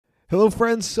Hello,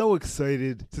 friends. So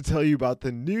excited to tell you about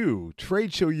the new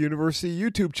Trade Show University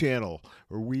YouTube channel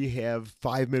where we have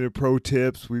 5-minute pro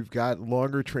tips. We've got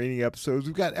longer training episodes.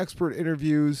 We've got expert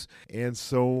interviews and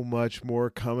so much more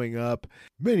coming up.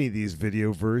 Many of these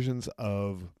video versions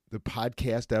of the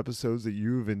podcast episodes that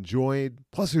you've enjoyed.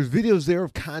 Plus, there's videos there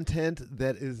of content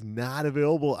that is not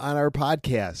available on our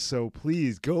podcast. So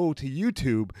please go to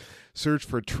YouTube, search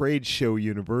for Trade Show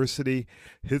University,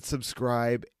 hit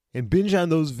subscribe, and binge on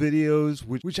those videos,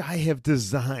 which I have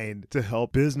designed to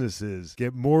help businesses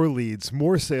get more leads,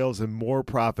 more sales, and more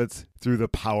profits through the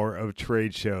power of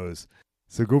trade shows.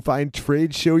 So go find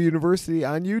Trade Show University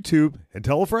on YouTube and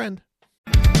tell a friend.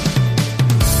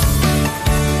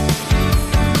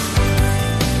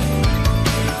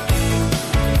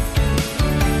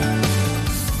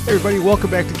 Hey everybody, welcome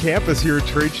back to campus here at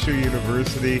Trade Show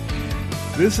University.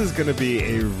 This is going to be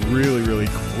a really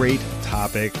great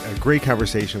topic, a great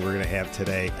conversation we're going to have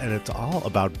today, and it's all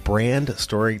about brand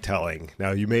storytelling.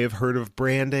 Now, you may have heard of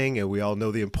branding, and we all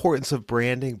know the importance of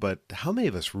branding, but how many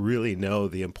of us really know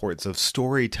the importance of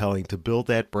storytelling to build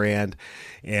that brand?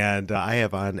 And I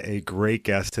have on a great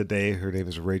guest today. Her name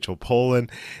is Rachel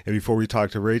Poland. And before we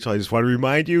talk to Rachel, I just want to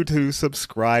remind you to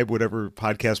subscribe, whatever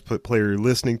podcast player you're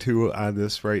listening to on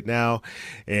this right now,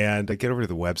 and get over to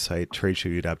the website,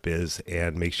 tradeshowu.biz,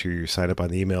 and make sure you sign up on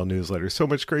the email newsletter. So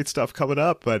much great stuff coming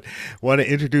up, but want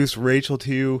to introduce Rachel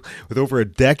to you. With over a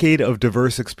decade of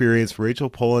diverse experience, Rachel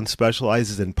Poland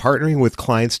specializes in partnering with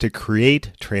clients to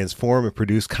create, transform, and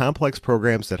produce complex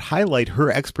programs that highlight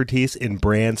her expertise in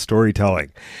brand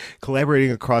storytelling.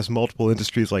 Collaborating across multiple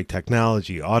industries like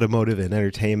technology, automotive, and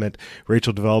entertainment,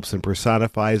 Rachel develops and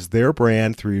personifies their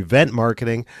brand through event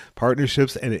marketing,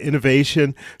 partnerships, and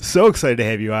innovation. So excited to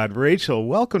have you on. Rachel,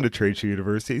 welcome to Trade Show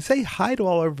University. Say hi to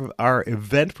all of our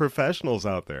event professionals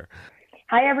out there.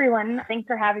 Hi, everyone. Thanks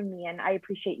for having me, and I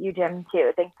appreciate you, Jim,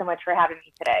 too. Thanks so much for having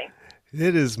me today.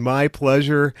 It is my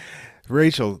pleasure.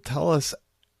 Rachel, tell us,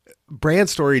 brand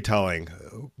storytelling,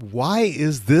 why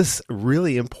is this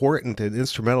really important and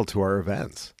instrumental to our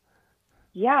events?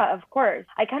 Yeah, of course.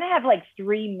 I kind of have like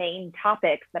three main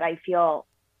topics that I feel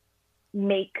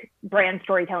make brand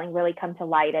storytelling really come to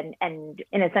light and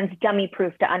in a sense,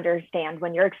 dummy-proof to understand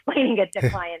when you're explaining it to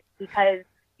clients, because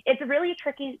it's a really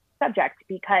tricky subject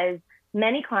because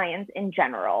many clients in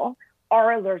general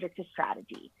are allergic to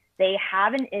strategy. They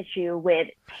have an issue with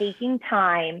taking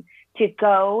time to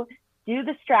go do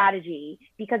the strategy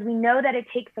because we know that it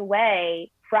takes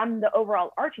away from the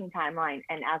overall arching timeline.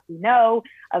 And as we know,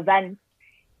 events,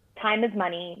 time is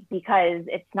money, because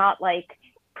it's not like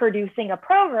producing a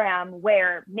program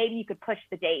where maybe you could push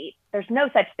the date. There's no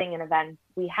such thing in events.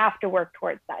 We have to work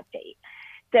towards that date.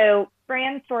 So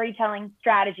brand storytelling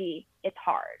strategy, it's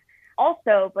hard.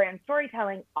 Also, brand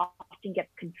storytelling often gets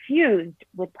confused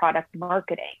with product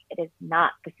marketing. It is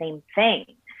not the same thing.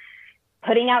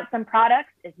 Putting out some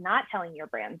products is not telling your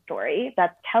brand story.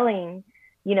 That's telling,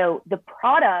 the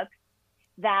products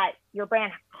that your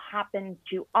brand happens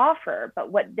to offer.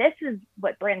 But what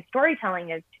brand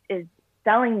storytelling is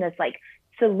selling this like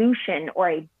solution or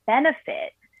a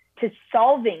benefit to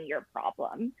solving your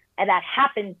problem, and that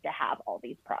happens to have all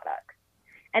these products.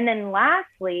 And then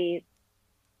lastly,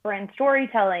 brand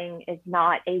storytelling is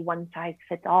not a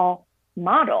one-size-fits-all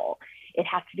model. It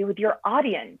has to do with your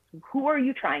audience. Who are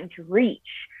you trying to reach?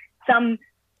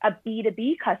 A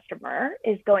B2B customer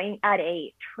is going at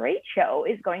a trade show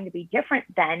is going to be different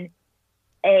than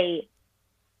a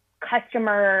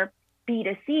customer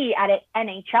B2C at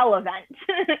an NHL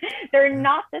event. They're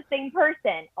not the same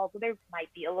person. Also, there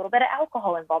might be a little bit of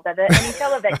alcohol involved at an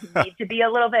NHL event. You need to be a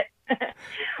little bit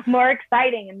more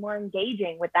exciting and more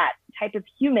engaging with that type of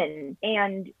human.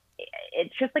 And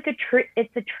it's just like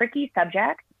it's a tricky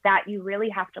subject that you really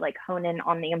have to like hone in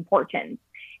on the importance.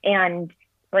 And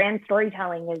brand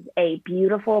storytelling is a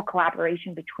beautiful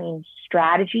collaboration between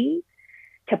strategy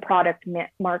to product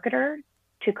marketer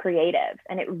to creative.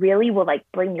 And it really will like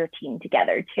bring your team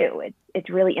together too. It's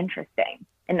really interesting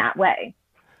in that way.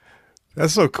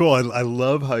 That's so cool. I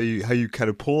love how you kind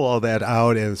of pull all that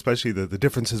out, and especially the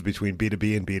differences between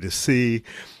B2B and B2C,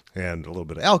 and a little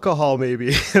bit of alcohol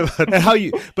maybe. but how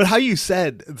you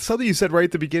said something you said right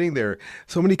at the beginning there.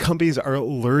 So many companies are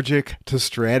allergic to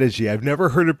strategy. I've never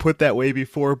heard it put that way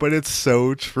before, but it's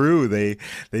so true. They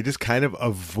just kind of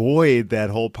avoid that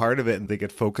whole part of it, and they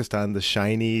get focused on the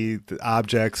shiny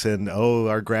objects and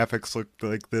our graphics look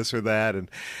like this or that, and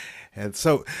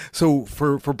so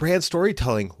for brand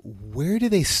storytelling, where do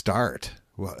they start?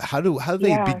 How do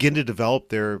they begin to develop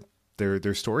their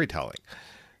storytelling?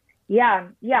 Yeah,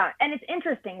 yeah. And it's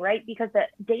interesting, right? Because the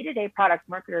day-to-day product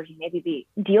marketers you maybe be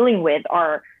dealing with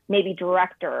are maybe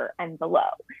director and below.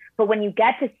 But when you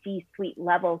get to C-suite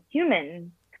level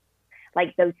humans,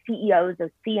 like those CEOs, those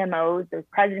CMOs, those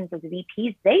presidents, those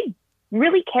VPs, they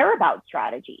really care about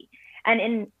strategy.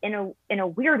 And in a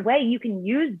weird way, you can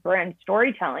use brand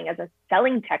storytelling as a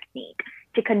selling technique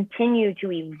to continue to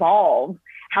evolve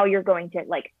how you're going to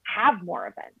like have more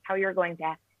events, how you're going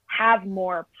to have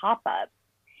more pop-ups.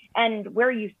 And where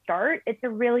you start, it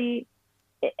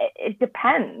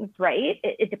depends, right?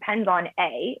 It depends on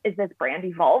is this brand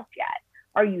evolved yet?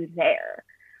 Are you there?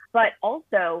 But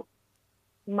also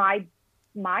my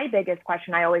biggest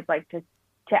question I always like to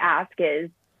ask is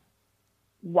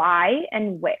why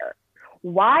and where?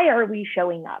 Why are we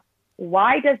showing up?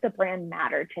 Why does the brand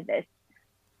matter to this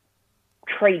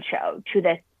trade show, to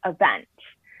this event?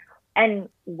 And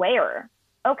where?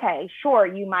 Okay, sure,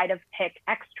 you might have picked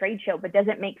X trade show, but does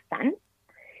it make sense?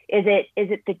 Is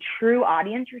it the true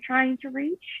audience you're trying to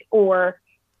reach? Or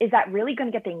is that really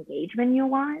going to get the engagement you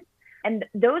want? And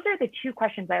those are the two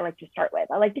questions I like to start with.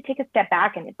 I like to take a step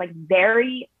back, and it's like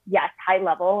very, yes, high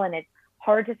level, and it's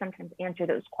hard to sometimes answer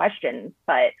those questions,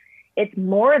 but it's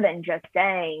more than just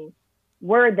saying,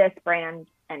 we're this brand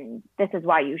and this is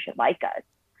why you should like us.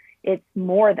 It's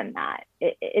more than that.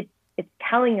 It's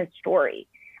telling a story.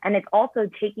 And it's also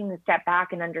taking a step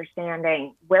back and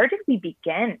understanding, where did we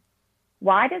begin?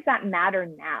 Why does that matter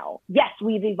now? Yes,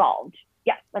 we've evolved.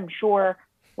 Yes, I'm sure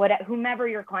whomever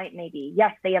your client may be,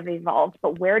 yes, they have evolved,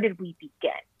 but where did we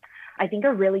begin? I think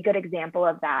a really good example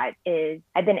of that is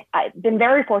I've been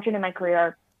very fortunate in my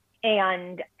career,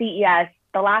 and CES,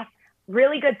 the last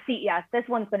really good CES, this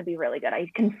one's going to be really good.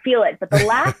 I can feel it, but the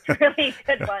last really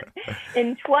good one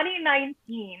in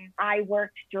 2019, I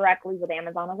worked directly with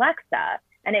Amazon Alexa,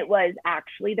 and it was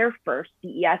actually their first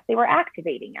CES they were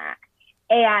activating at.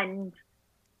 And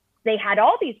they had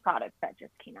all these products that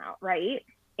just came out, right?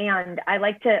 And I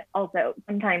like to also,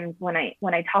 sometimes when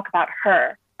I talk about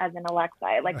her as an Alexa,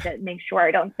 I like to make sure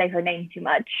I don't say her name too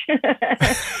much.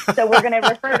 So we're going to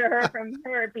refer to her from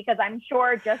her, because I'm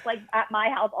sure just like at my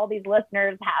house, all these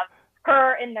listeners have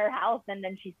her in their house, and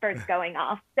then she starts going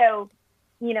off. So,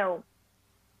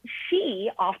 she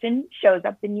often shows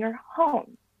up in your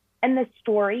home. And the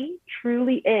story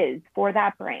truly is, for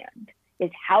that brand,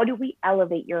 is how do we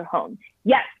elevate your home?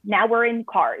 Yes, now we're in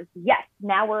cars. Yes,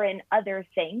 now we're in other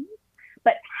things.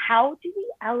 But how do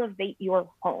we elevate your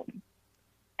home?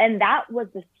 And that was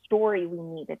the story we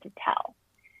needed to tell.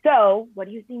 So what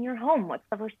do you see in your home? What's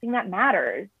the first thing that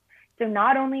matters? So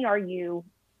not only are you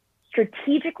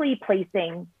strategically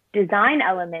placing design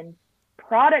elements,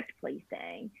 product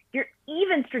placing, you're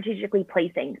even strategically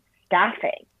placing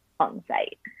staffing on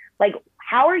site. Like,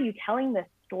 how are you telling this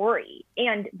story?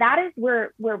 And that is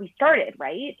where we started,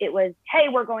 right? It was, hey,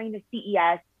 we're going to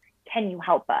CES. Can you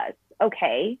help us?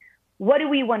 Okay. What do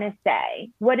we want to say?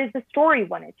 What does the story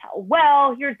want to tell?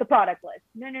 Well, here's the product list.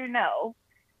 No.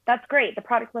 That's great. The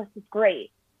product list is great.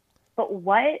 But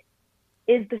what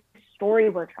is the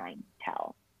story we're trying to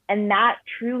tell? And that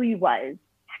truly was,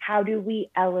 how do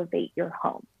we elevate your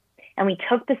home? And we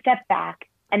took the step back,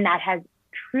 and that has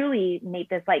truly made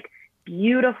this like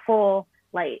beautiful,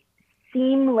 like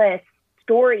seamless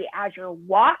story as you're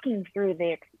walking through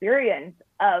the experience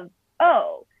of,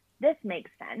 oh, this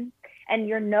makes sense. And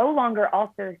you're no longer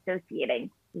also associating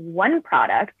one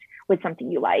product with something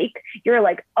you like. You're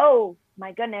like, oh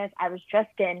my goodness, I was just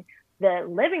in the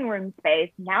living room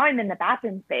space. Now I'm in the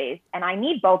bathroom space, and I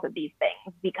need both of these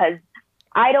things, because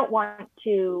I don't want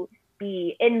to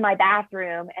be in my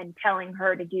bathroom and telling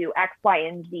her to do X, Y,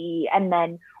 and Z, and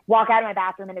then walk out of my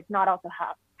bathroom and it's not also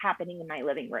happening in my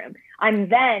living room. I'm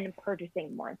then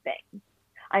purchasing more things.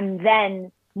 I'm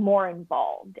then more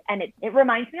involved. And it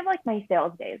reminds me of like my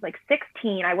sales days. Like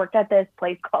 16, I worked at this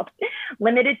place called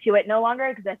Limited to It, no longer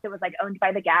exists. It was like owned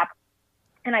by the Gap.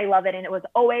 And I love it. And it was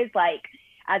always like,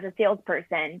 as a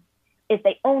salesperson, if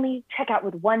they only check out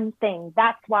with one thing,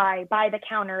 that's why by the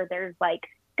counter there's like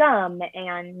gum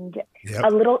and a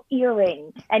little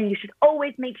earring. And you should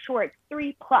always make sure it's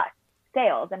 3+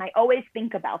 sales. And I always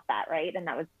think about that, right? And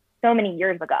that was so many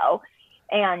years ago.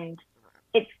 And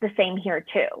it's the same here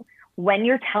too. When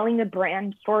you're telling a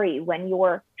brand story, when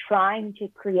you're trying to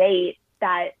create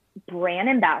that brand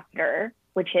ambassador,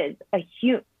 which is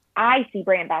I see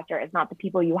brand ambassador as not the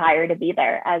people you hire to be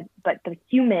there, but the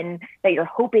human that you're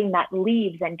hoping that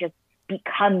leaves and just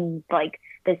becomes like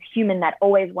this human that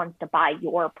always wants to buy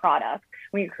your product.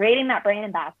 When you're creating that brand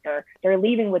ambassador, they're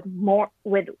leaving with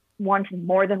wanting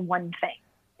more than one thing.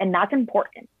 And that's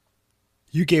important.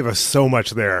 You gave us so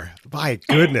much there. My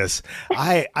goodness.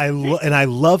 I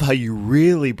love how you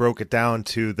really broke it down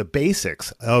to the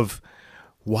basics of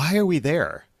why are we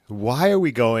there? Why are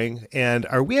we going? And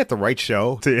are we at the right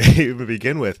show to even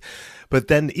begin with? But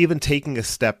then even taking a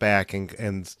step back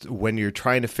and when you're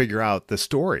trying to figure out the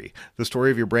story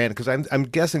of your brand, because I'm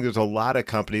guessing there's a lot of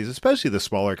companies, especially the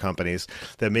smaller companies,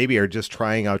 that maybe are just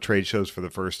trying out trade shows for the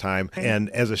first time. And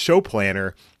as a show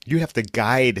planner, you have to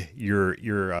guide your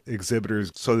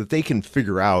exhibitors so that they can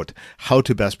figure out how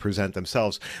to best present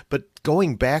themselves. But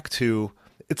going back to,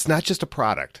 it's not just a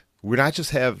product. We're not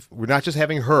just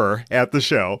having her at the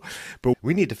show, but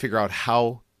we need to figure out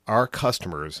how our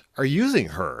customers are using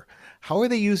her. How are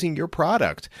they using your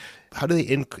product? How do they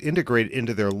integrate it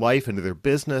into their life, into their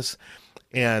business?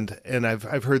 And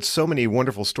I've heard so many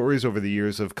wonderful stories over the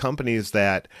years of companies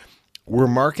that were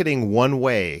marketing one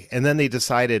way, and then they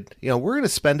decided, we're going to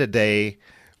spend a day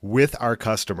with our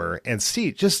customer and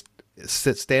stand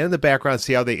in the background,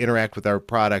 see how they interact with our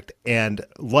product, and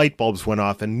light bulbs went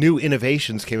off and new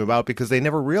innovations came about because they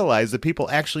never realized that people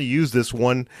actually use this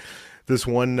one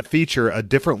feature a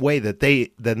different way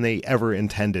than they ever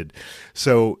intended.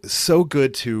 So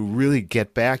good to really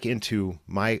get back into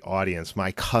my audience,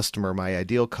 my customer, my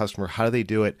ideal customer. How do they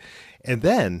do it? And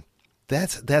then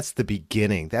that's the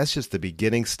beginning. That's just the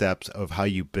beginning steps of how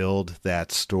you build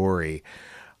that story.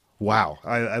 Wow,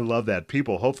 I love that.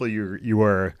 People, hopefully you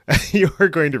are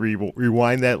going to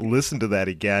rewind that, listen to that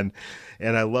again.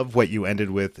 And I love what you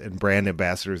ended with in brand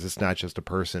ambassadors. It's not just a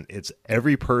person. It's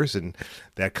every person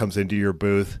that comes into your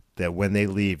booth that when they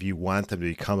leave, you want them to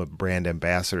become a brand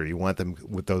ambassador. You want them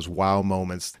with those wow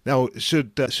moments. Now,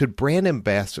 should brand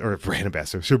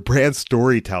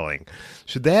storytelling,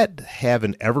 should that have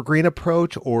an evergreen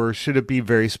approach or should it be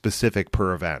very specific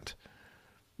per event?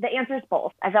 The answer is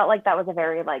both. I felt like that was a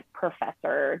very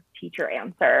professor teacher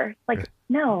answer.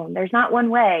 No, there's not one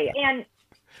way.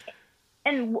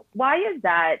 And why is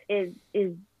that is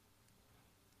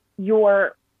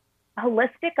your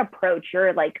holistic approach,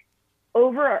 your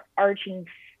overarching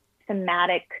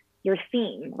thematic, your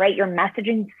theme, right? Your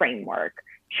messaging framework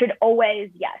should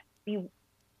always, yes, be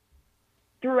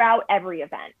throughout every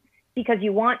event because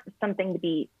you want something to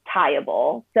be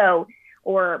tieable.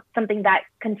 Or something that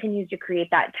continues to create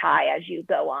that tie as you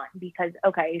go on because,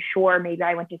 okay, sure, maybe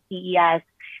I went to CES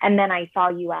and then I saw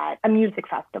you at a music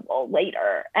festival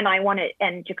later and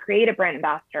to create a brand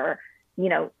ambassador,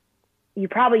 you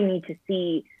probably need to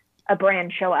see a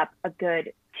brand show up a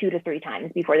good 2 to 3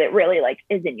 times before that really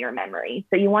is in your memory.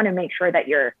 So you want to make sure that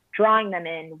you're drawing them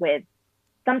in with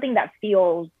something that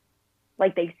feels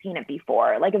like they've seen it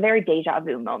before, like a very deja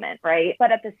vu moment, right?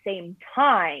 But at the same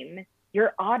time,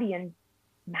 your audience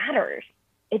matters.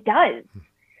 It does.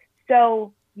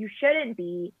 So you shouldn't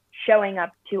be showing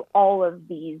up to all of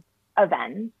these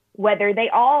events, whether they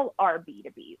all are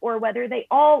B2B or whether they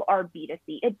all are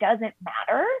B2C. It doesn't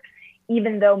matter,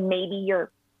 even though maybe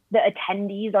the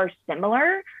attendees are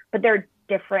similar, but they're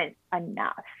different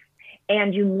enough.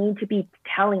 And you need to be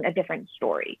telling a different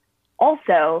story.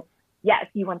 Also, yes,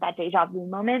 you want that deja vu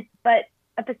moment, but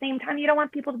at the same time, you don't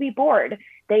want people to be bored.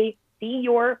 They see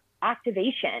your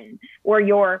activation or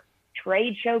your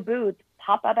trade show booth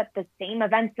pop up at the same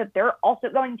events that they're also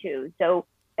going to. So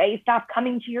they stop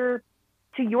coming to your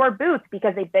booth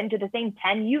because they've been to the same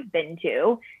 10 you've been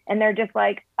to. And they're just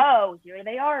like, oh, here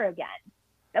they are again.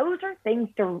 Those are things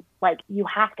to you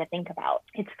have to think about.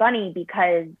 It's funny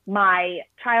because my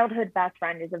childhood best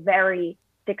friend is a very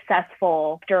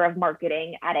successful director of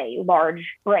marketing at a large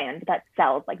brand that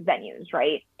sells venues,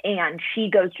 right? And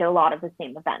she goes to a lot of the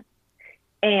same events.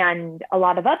 And a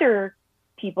lot of other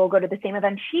people go to the same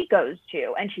event she goes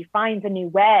to, and she finds a new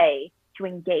way to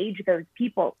engage those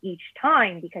people each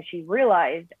time because she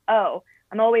realized, oh,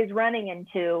 I'm always running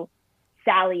into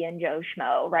Sally and Joe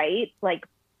Schmo, right?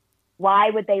 Why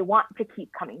would they want to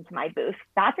keep coming to my booth?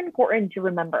 That's important to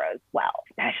remember as well,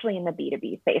 especially in the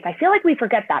B2B space. I feel like we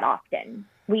forget that often.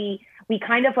 We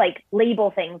kind of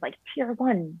label things like tier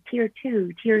 1, tier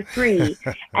 2, tier 3,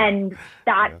 and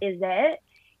that is it.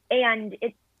 And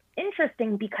it's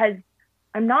interesting because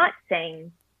I'm not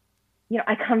saying,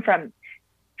 I come from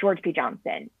George P.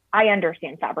 Johnson. I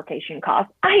understand fabrication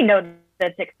costs. I know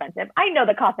that's expensive. I know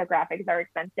the cost of graphics are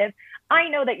expensive. I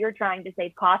know that you're trying to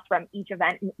save costs from each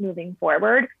event moving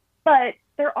forward, but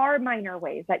there are minor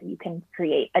ways that you can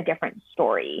create a different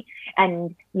story.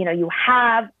 And, you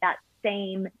have that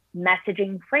same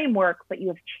messaging framework, but you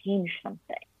have changed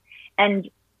something. And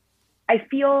I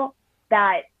feel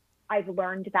that I've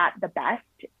learned that the best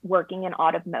working in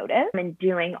automotive and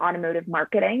doing automotive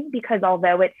marketing, because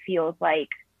although it feels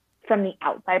from the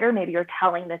outsider, maybe you're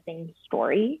telling the same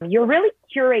story. You're really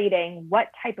curating what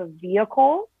type of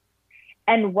vehicle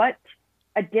and what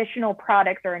additional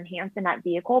products are enhanced in that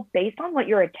vehicle based on what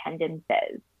your attendance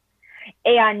is.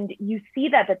 And you see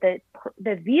that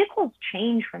the vehicles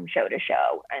change from show to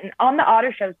show. And on the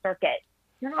auto show circuit,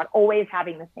 you're not always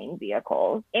having the same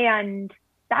vehicles. And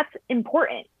that's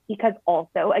important because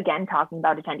also, again, talking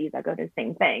about attendees that go to the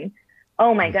same thing.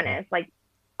 Oh my goodness, like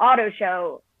auto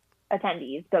show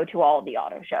attendees go to all the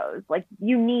auto shows. Like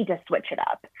you need to switch it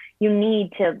up. You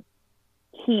need to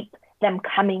keep them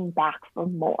coming back for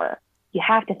more. You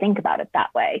have to think about it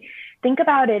that way. Think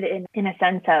about it in a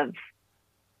sense of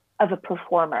a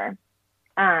performer,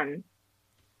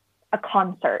 a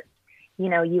concert. You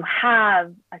know, you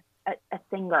have a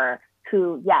singer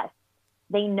who, yes,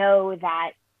 they know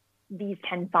that these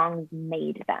 10 songs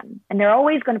made them, and they're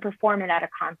always going to perform it at a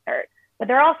concert, but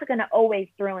they're also going to always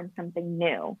throw in something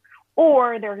new,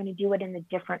 or they're going to do it in a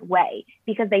different way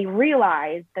because they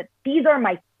realize that these are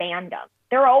my fandom.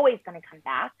 They're always going to come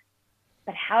back,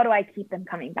 but how do I keep them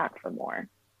coming back for more?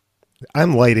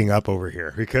 I'm lighting up over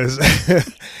here because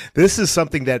this is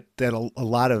something that a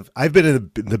lot of, I've been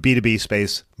in the B2B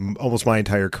space almost my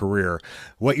entire career.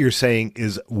 What you're saying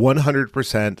is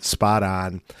 100% spot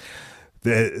on.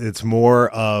 It's more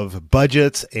of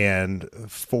budgets and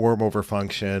form over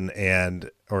function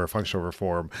or function over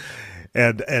form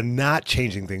and not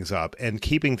changing things up and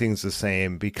keeping things the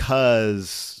same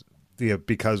because we're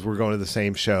going to the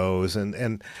same shows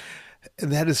and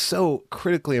that is so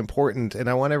critically important. And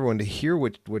I want everyone to hear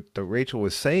what Rachel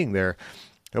was saying there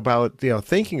about,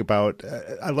 thinking about,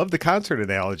 I love the concert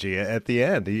analogy at the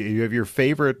end. You have your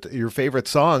favorite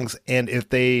songs. And if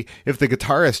the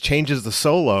guitarist changes the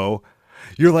solo,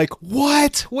 you're like,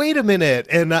 what? Wait a minute.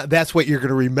 And that's what you're going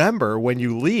to remember when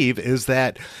you leave is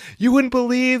that you wouldn't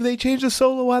believe they changed the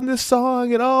solo on this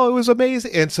song and it was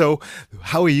amazing. And so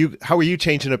how are you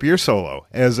changing up your solo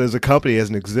as a company, as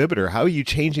an exhibitor? How are you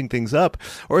changing things up?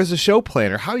 Or as a show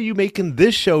planner, how are you making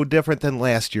this show different than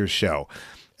last year's show?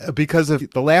 Because of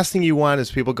the last thing you want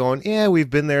is people going, yeah,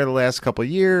 we've been there the last couple of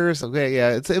years. Okay,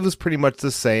 yeah, it was pretty much the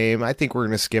same. I think we're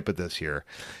going to skip it this year.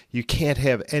 You can't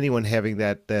have anyone having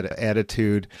that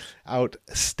attitude.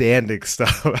 Outstanding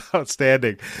stuff.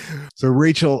 Outstanding. So,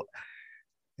 Rachel,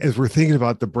 as we're thinking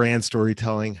about the brand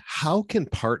storytelling, how can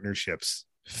partnerships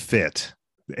fit?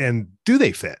 And do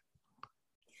they fit?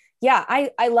 Yeah,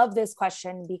 I love this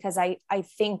question because I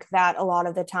think that a lot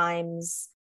of the times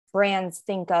brands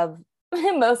think of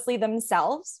mostly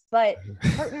themselves, but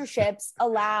partnerships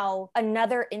allow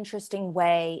another interesting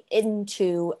way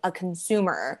into a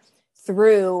consumer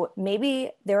through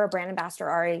maybe they're a brand ambassador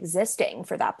already existing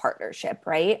for that partnership,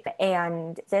 right?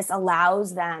 And this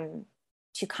allows them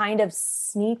to kind of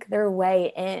sneak their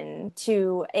way in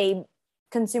to a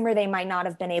consumer they might not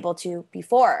have been able to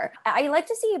before. I like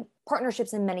to see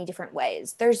partnerships in many different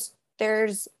ways. There's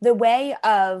the way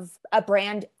of a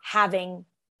brand having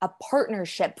a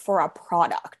partnership for a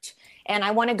product. And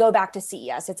I want to go back to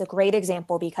CES. It's a great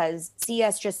example because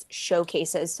CES just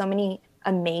showcases so many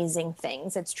amazing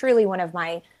things. It's truly one of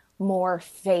my more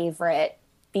favorite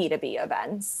B2B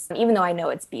events, even though I know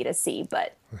it's B2C,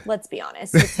 but let's be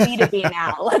honest, it's B2B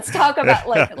now. Let's talk about,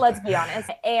 let's be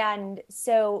honest. And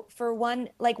so for one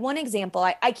example,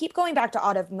 I keep going back to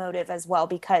automotive as well,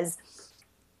 because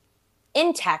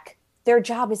in tech, their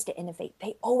job is to innovate.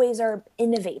 They always are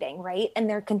innovating, right? And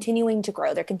they're continuing to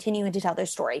grow. They're continuing to tell their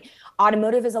story.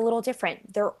 Automotive is a little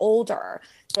different. They're older.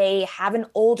 They have an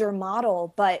older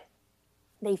model, but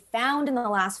they found in the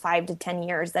last 5 to 10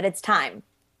 years that it's time.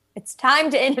 It's time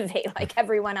to innovate like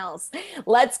everyone else.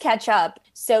 Let's catch up.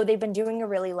 So they've been doing a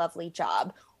really lovely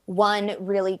job. One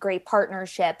really great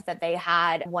partnership that they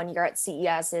had one year at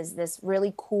CES is this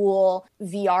really cool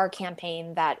VR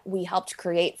campaign that we helped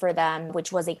create for them,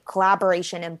 which was a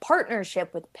collaboration and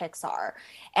partnership with Pixar.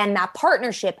 And that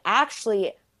partnership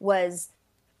actually was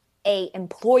a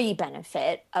employee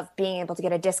benefit of being able to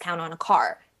get a discount on a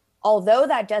car. Although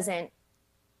that doesn't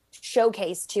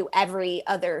showcase to every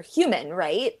other human,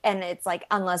 right? And it's like,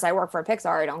 unless I work for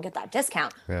Pixar, I don't get that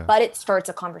discount. Yeah. But it starts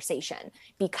a conversation,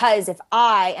 because if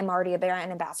I am already a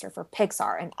brand ambassador for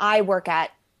Pixar and I work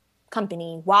at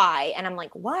company Y and I'm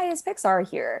like, why is Pixar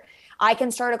here? I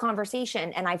can start a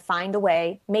conversation and I find a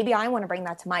way. Maybe I want to bring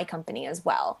that to my company as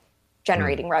well,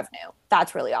 generating revenue.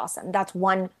 That's really awesome. That's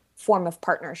one form of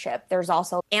partnership. There's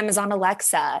also Amazon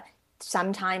Alexa.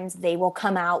 Sometimes they will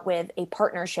come out with a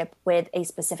partnership with a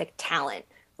specific talent,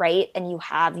 right? And you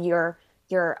have your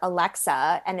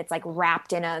Alexa and it's like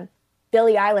wrapped in a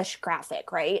Billie Eilish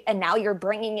graphic, right? And now you're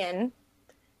bringing in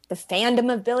the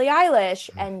fandom of Billie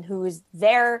Eilish and who's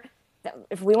their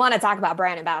if we want to talk about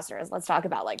brand ambassadors, let's talk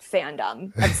about like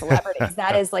fandom of celebrities.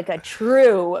 That is like a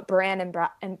true brand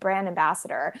and brand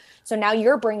ambassador. So now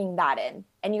you're bringing that in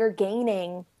and you're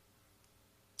gaining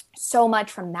so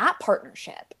much from that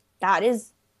partnership. That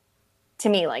is, to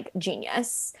me, like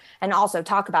genius. And also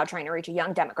talk about trying to reach a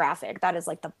young demographic. That is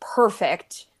like the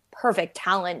perfect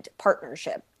talent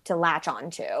partnership to latch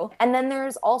onto. And then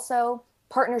there's also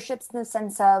partnerships in the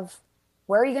sense of,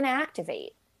 where are you going to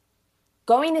activate?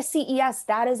 Going to CES,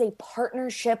 that is a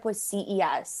partnership with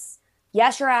CES.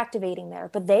 Yes, you're activating there,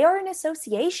 but they are an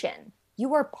association.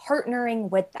 You are partnering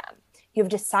with them. You've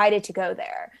decided to go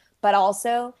there. But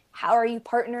also, how are you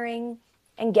partnering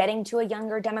and getting to a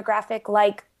younger demographic?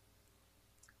 Like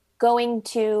going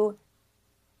to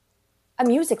a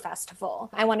music festival.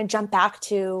 I want to jump back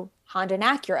to Honda and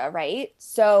Acura, right?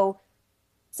 So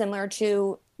similar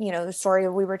to, the story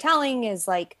we were telling is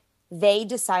like, they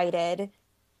decided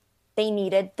they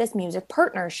needed this music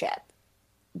partnership.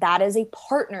 That is a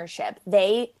partnership.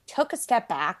 They took a step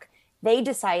back. They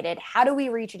decided, how do we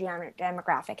reach a younger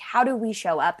demographic? How do we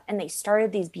show up? And they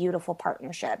started these beautiful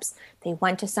partnerships. They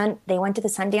went to the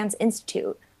Sundance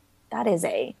Institute. That is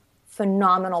a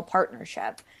phenomenal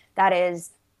partnership. That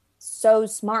is so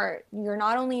smart. You're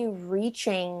not only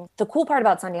reaching, the cool part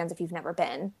about Sundance, if you've never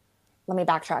been, let me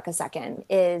backtrack a second,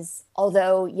 is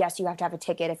although, yes, you have to have a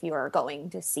ticket if you are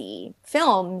going to see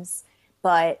films,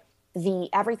 but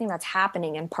everything that's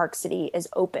happening in Park City is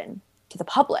open to the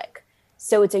public.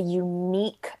 So it's a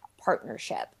unique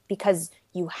partnership because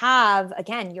you have,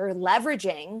 again, you're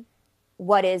leveraging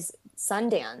what is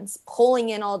Sundance, pulling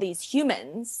in all these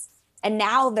humans, and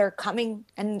now they're coming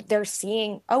and they're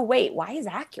seeing, oh, wait, why is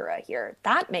Acura here?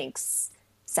 That makes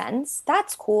sense.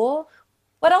 That's cool.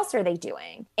 What else are they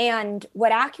doing? And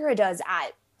what Acura does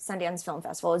at Sundance Film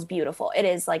Festival is beautiful. It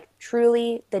is like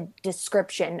truly the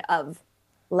description of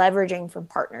leveraging from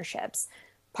partnerships.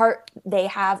 They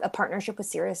have a partnership with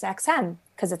SiriusXM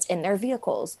because it's in their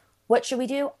vehicles. What should we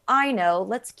do? I know.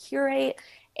 Let's curate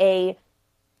a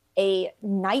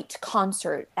night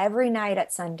concert every night at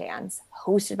Sundance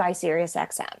hosted by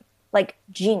SiriusXM. Like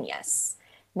genius.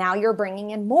 Now you're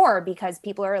bringing in more because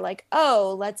people are like,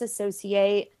 oh, let's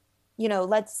associate,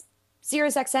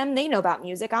 SiriusXM, they know about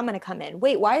music. I'm going to come in.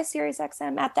 Wait, why is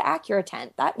SiriusXM at the Acura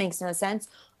tent? That makes no sense.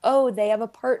 Oh, they have a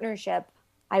partnership.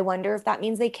 I wonder if that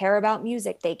means they care about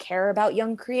music. They care about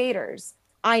young creators.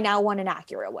 I now want an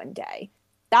Acura one day.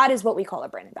 That is what we call a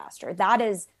brand ambassador. That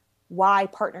is why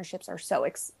partnerships are so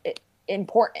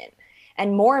important,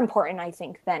 and more important, I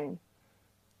think, than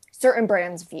certain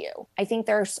brands view. I think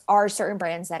there are certain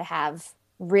brands that have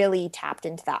really tapped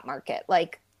into that market.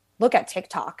 Like, look at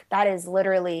TikTok. That is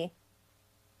literally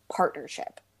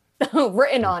partnership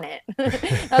written on it.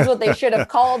 That's what they should have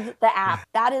called the app.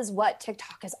 That is what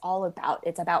TikTok is all about.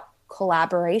 It's about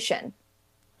collaboration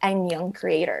and young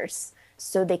creators.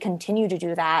 So they continue to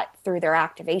do that through their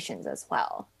activations as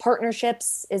well.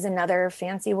 Partnerships is another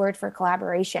fancy word for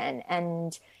collaboration.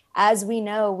 And as we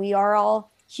know, we are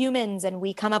all humans and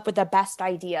we come up with the best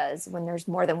ideas when there's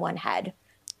more than one head.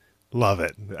 Love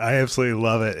it. I absolutely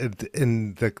love it.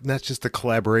 And not just the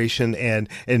collaboration. And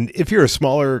if you're a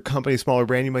smaller company, smaller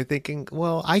brand, you might be thinking,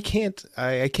 well, I can't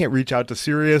reach out to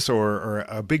Sirius or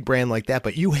a big brand like that,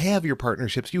 but you have your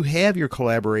partnerships, you have your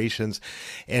collaborations,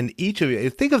 and each of you,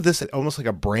 think of this almost like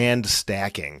a brand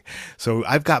stacking. So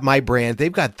I've got my brand, they've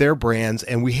got their brands,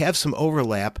 and we have some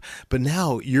overlap, but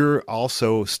now you're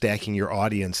also stacking your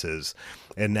audiences.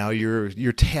 And now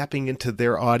you're tapping into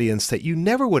their audience that you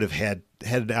never would have had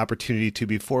an opportunity to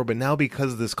before. But now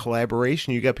because of this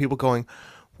collaboration, you got people going,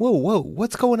 whoa,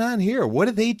 what's going on here? What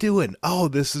are they doing? Oh,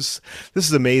 this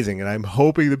is amazing. And I'm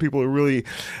hoping that people are really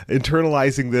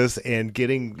internalizing this and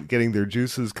getting their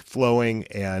juices flowing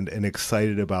and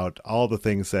excited about all the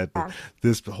things that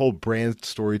this whole brand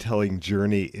storytelling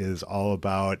journey is all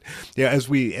about. Yeah, as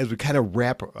we kind of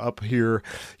wrap up here,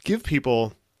 give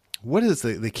people, what is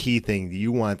the key thing that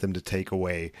you want them to take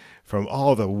away from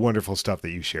all the wonderful stuff that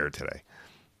you shared today?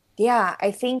 Yeah, I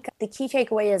think the key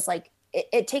takeaway is like,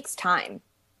 it takes time.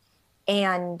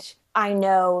 And I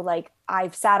know, like,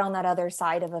 I've sat on that other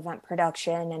side of event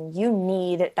production and you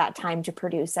need that time to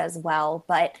produce as well.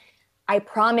 But I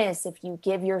promise if you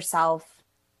give yourself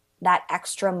that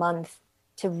extra month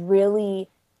to really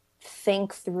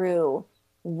think through,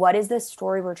 what is this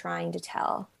story we're trying to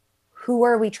tell? Who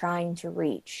are we trying to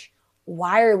reach?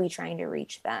 Why are we trying to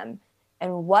reach them?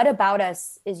 And what about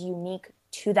us is unique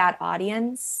to that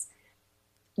audience?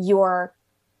 Your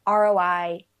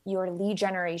ROI, your lead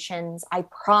generations, I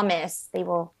promise they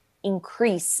will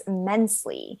increase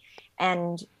immensely.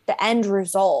 And the end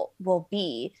result will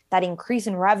be that increase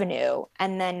in revenue.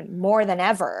 And then more than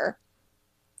ever,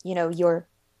 your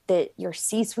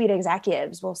C-suite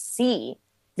executives will see,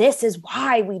 this is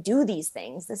why we do these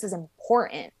things. This is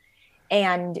important.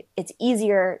 And it's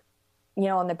easier,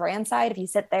 on the brand side, if you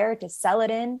sit there to sell it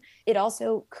in. It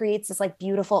also creates this like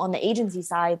beautiful, on the agency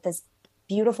side, this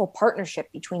beautiful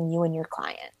partnership between you and your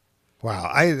client.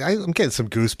 Wow. I'm getting some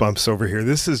goosebumps over here.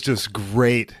 This is just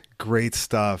great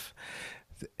stuff.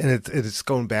 And it's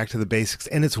going back to the basics,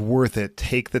 and it's worth it.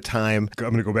 Take the time. I'm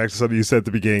going to go back to something you said at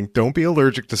the beginning. Don't be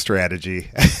allergic to strategy.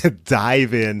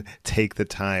 Dive in, take the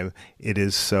time. It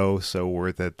is so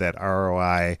worth it. That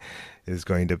ROI it's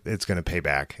going to pay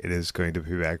back. It is going to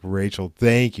pay back. Rachel,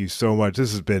 thank you so much.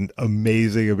 This has been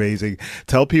amazing.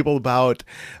 Tell people about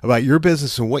your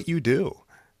business and what you do.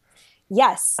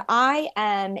 Yes, I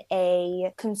am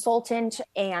a consultant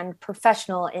and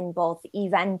professional in both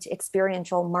event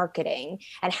experiential marketing.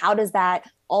 And how does that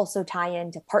also tie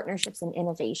into partnerships and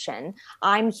innovation?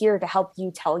 I'm here to help you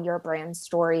tell your brand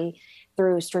story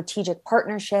through strategic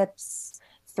partnerships,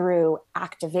 through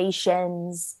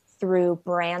activations, through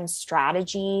brand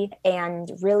strategy,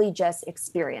 and really just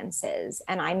experiences.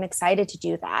 And I'm excited to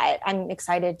do that. I'm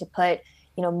excited to put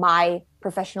my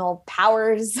professional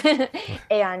powers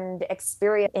and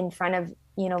experience in front of,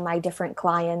 my different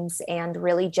clients, and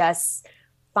really just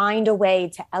find a way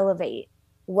to elevate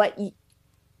what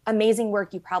amazing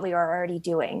work you probably are already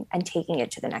doing and taking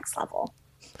it to the next level.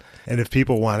 And if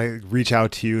people want to reach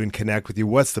out to you and connect with you,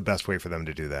 what's the best way for them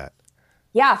to do that?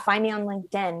 Yeah, find me on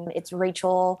LinkedIn. It's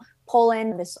Rachel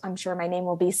Pollin. I'm sure my name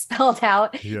will be spelled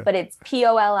out, but it's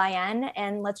Polin.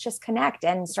 And let's just connect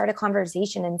and start a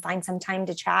conversation and find some time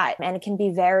to chat. And it can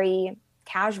be very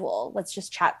casual. Let's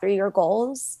just chat through your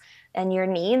goals and your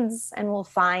needs, and we'll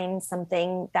find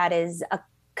something that is a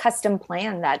custom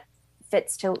plan that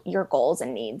fits to your goals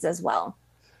and needs as well.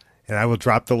 And I will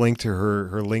drop the link to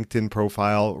her LinkedIn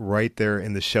profile right there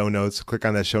in the show notes. Click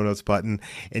on that show notes button.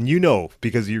 And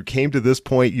because you came to this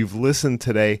point, you've listened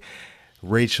today,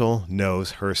 Rachel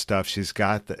knows her stuff. She's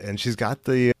got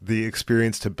the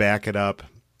experience to back it up.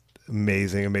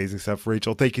 Amazing stuff.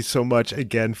 Rachel, thank you so much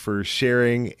again for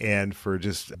sharing and for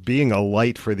just being a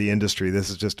light for the industry. This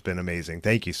has just been amazing.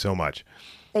 Thank you so much.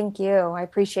 Thank you. I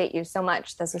appreciate you so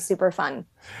much. This was super fun.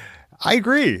 I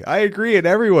agree. And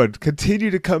everyone,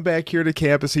 continue to come back here to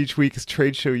campus each week as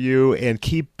Trade Show U, and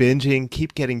keep binging,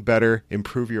 keep getting better,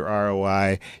 improve your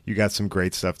ROI. You got some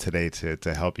great stuff today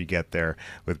to help you get there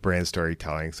with brand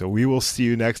storytelling. So we will see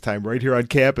you next time right here on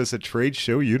campus at Trade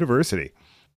Show University.